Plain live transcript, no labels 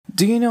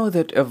Do you know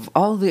that of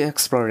all the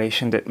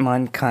exploration that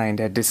mankind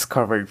had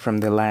discovered from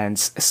the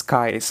lands,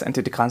 skies, and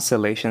to the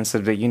constellations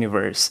of the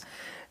universe,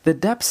 the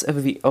depths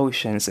of the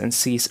oceans and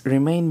seas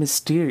remain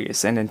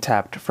mysterious and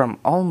untapped from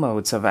all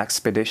modes of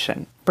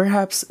expedition?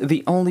 Perhaps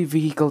the only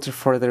vehicle to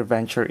further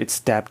venture its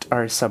depth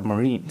are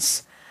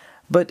submarines.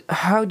 But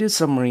how do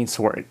submarines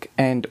work,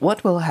 and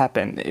what will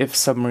happen if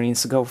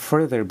submarines go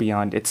further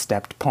beyond its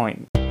depth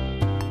point?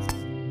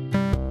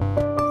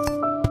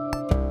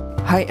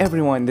 Hi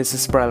everyone, this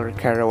is Brian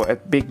Caro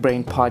at Big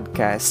Brain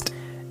Podcast.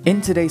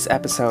 In today's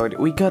episode,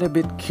 we got a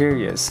bit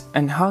curious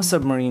on how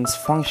submarines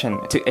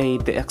function to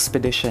aid the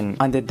expedition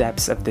on the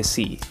depths of the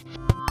sea.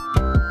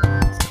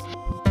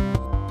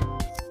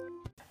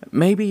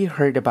 Maybe you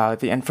heard about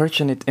the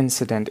unfortunate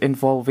incident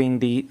involving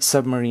the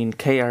submarine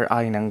KRI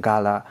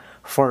Nanggala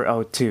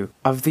 402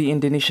 of the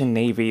Indonesian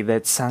Navy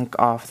that sank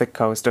off the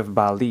coast of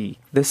Bali.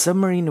 The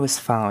submarine was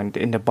found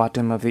in the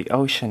bottom of the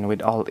ocean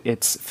with all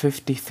its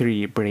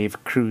 53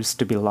 brave crews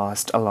to be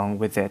lost along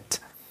with it.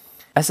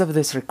 As of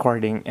this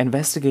recording,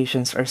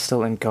 investigations are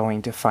still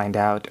ongoing to find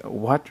out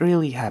what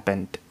really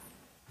happened.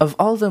 Of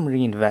all the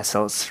marine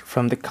vessels,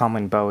 from the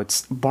common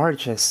boats,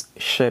 barges,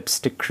 ships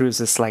to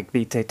cruises like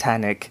the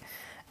Titanic,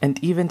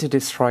 and even to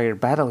destroyer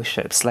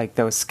battleships like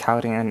those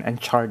scouting on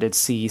uncharted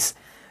seas,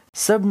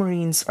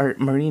 submarines are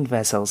marine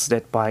vessels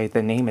that by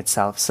the name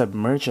itself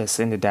submerges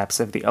in the depths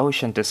of the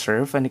ocean to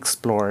surf and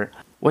explore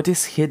what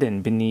is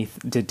hidden beneath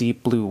the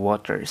deep blue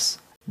waters.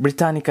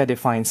 Britannica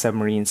defines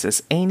submarines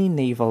as any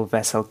naval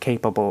vessel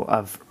capable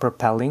of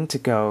propelling to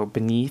go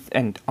beneath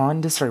and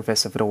on the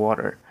surface of the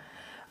water.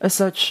 As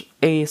such,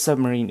 a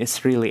submarine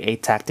is really a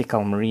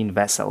tactical marine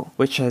vessel,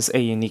 which has a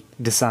unique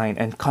design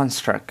and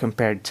construct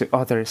compared to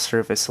other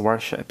surface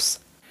warships.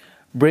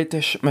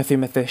 British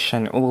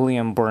mathematician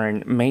William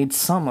Byrne made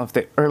some of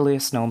the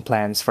earliest known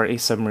plans for a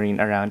submarine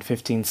around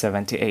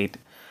 1578,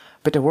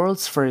 but the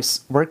world's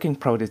first working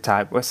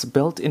prototype was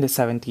built in the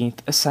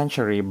 17th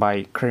century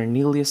by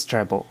Cornelius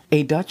Drebbel,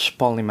 a Dutch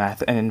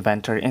polymath and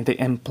inventor in the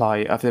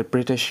employ of the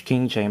British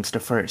King James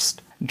I.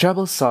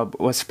 Drebbel's sub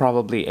was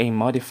probably a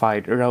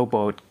modified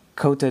rowboat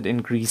coated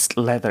in greased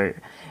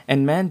leather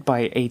and manned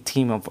by a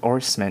team of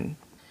oarsmen.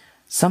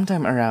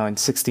 Sometime around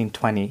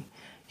 1620,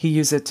 he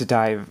used it to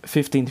dive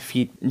 15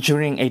 feet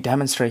during a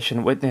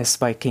demonstration witnessed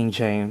by King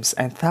James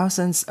and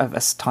thousands of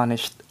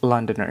astonished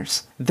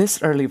Londoners.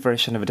 This early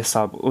version of the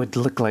sub would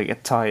look like a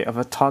toy of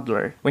a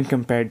toddler when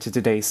compared to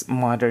today's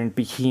modern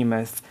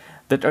behemoths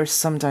that are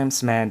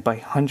sometimes manned by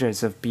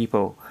hundreds of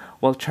people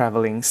while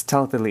traveling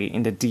stealthily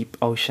in the deep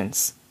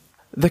oceans.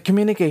 The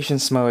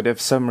communications mode of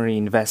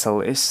submarine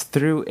vessel is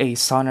through a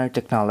sonar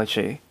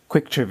technology.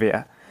 Quick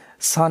trivia: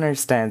 sonar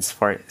stands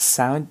for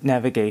sound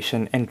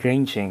navigation and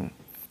ranging.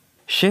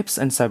 Ships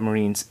and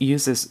submarines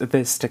uses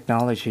this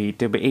technology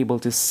to be able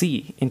to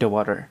see in the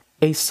water.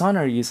 A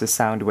sonar uses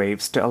sound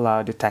waves to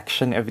allow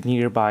detection of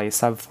nearby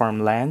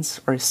subformed lands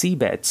or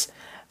seabeds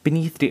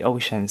beneath the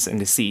oceans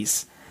and the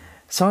seas.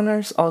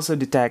 Sonars also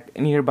detect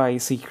nearby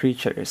sea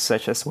creatures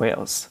such as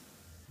whales.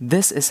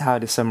 This is how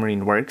the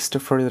submarine works to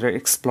further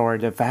explore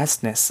the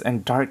vastness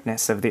and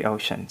darkness of the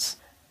oceans.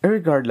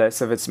 Irregardless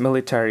of its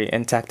military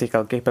and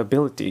tactical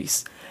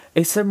capabilities,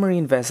 a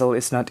submarine vessel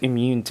is not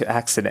immune to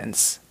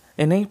accidents.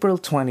 In April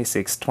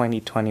 26,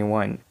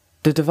 2021,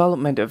 the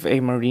development of a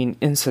marine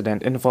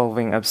incident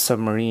involving of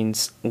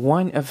submarines,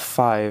 one of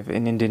 5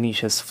 in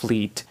Indonesia's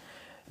fleet,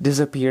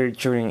 disappeared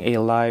during a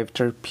live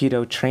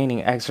torpedo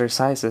training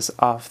exercises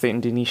off the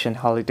Indonesian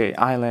holiday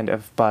island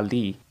of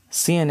Bali.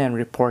 CNN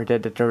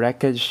reported that the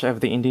wreckage of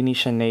the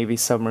Indonesian Navy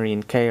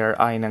submarine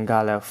KRI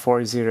Nanggala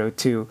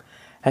 402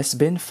 has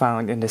been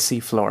found in the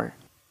seafloor.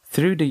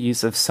 Through the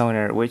use of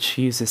sonar, which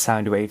uses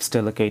sound waves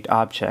to locate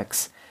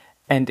objects,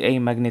 and a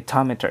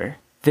magnetometer,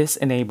 this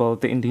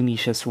enabled the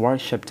Indonesia's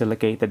warship to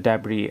locate the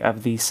debris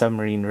of the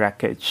submarine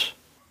wreckage.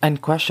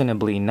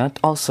 Unquestionably, not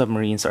all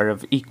submarines are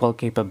of equal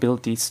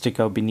capabilities to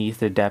go beneath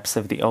the depths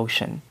of the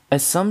ocean,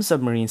 as some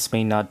submarines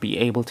may not be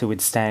able to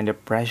withstand the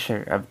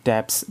pressure of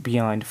depths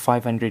beyond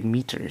 500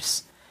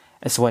 meters,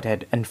 as what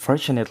had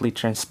unfortunately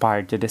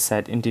transpired to the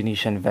said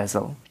Indonesian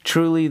vessel.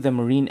 Truly, the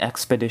marine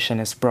expedition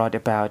has brought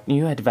about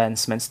new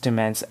advancements to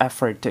man's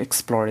effort to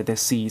explore the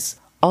seas.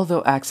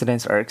 Although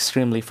accidents are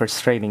extremely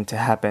frustrating to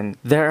happen,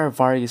 there are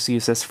various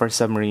uses for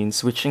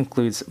submarines, which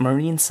includes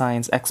marine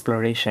science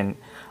exploration,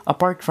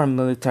 apart from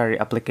military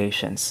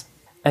applications.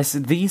 As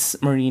these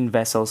marine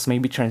vessels may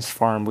be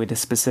transformed with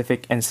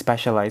specific and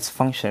specialized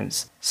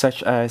functions,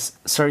 such as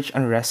search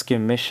and rescue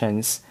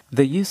missions,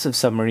 the use of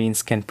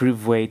submarines can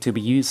prove way to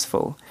be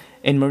useful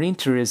in marine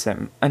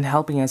tourism and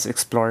helping us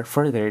explore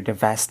further the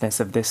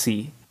vastness of the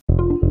sea.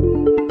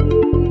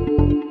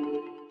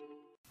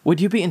 Would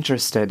you be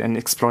interested in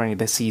exploring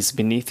the seas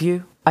beneath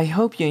you? I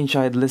hope you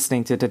enjoyed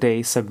listening to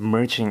today's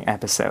submerging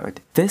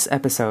episode. This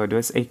episode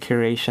was a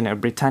curation of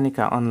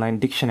Britannica Online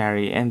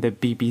Dictionary and the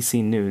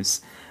BBC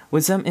News,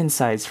 with some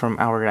insights from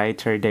our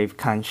writer Dave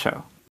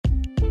Cancho.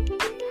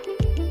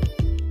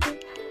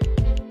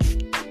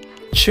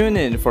 Tune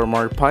in for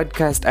more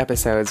podcast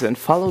episodes and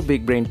follow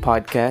Big Brain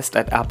Podcast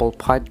at Apple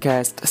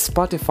Podcast,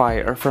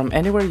 Spotify, or from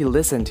anywhere you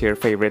listen to your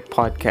favorite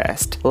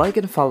podcast. Like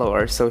and follow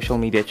our social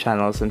media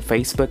channels on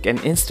Facebook and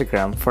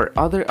Instagram for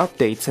other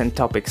updates and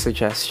topic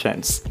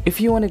suggestions.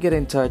 If you want to get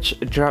in touch,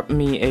 drop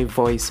me a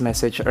voice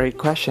message or a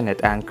question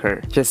at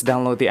Anchor. Just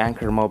download the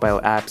Anchor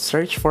mobile app,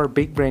 search for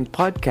Big Brain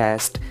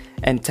Podcast,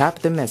 and tap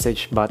the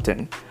message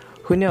button.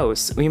 Who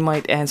knows, we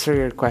might answer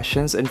your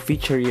questions and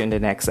feature you in the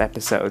next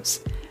episodes.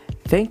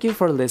 Thank you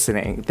for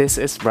listening. This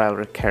is Brian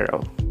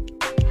Recaro.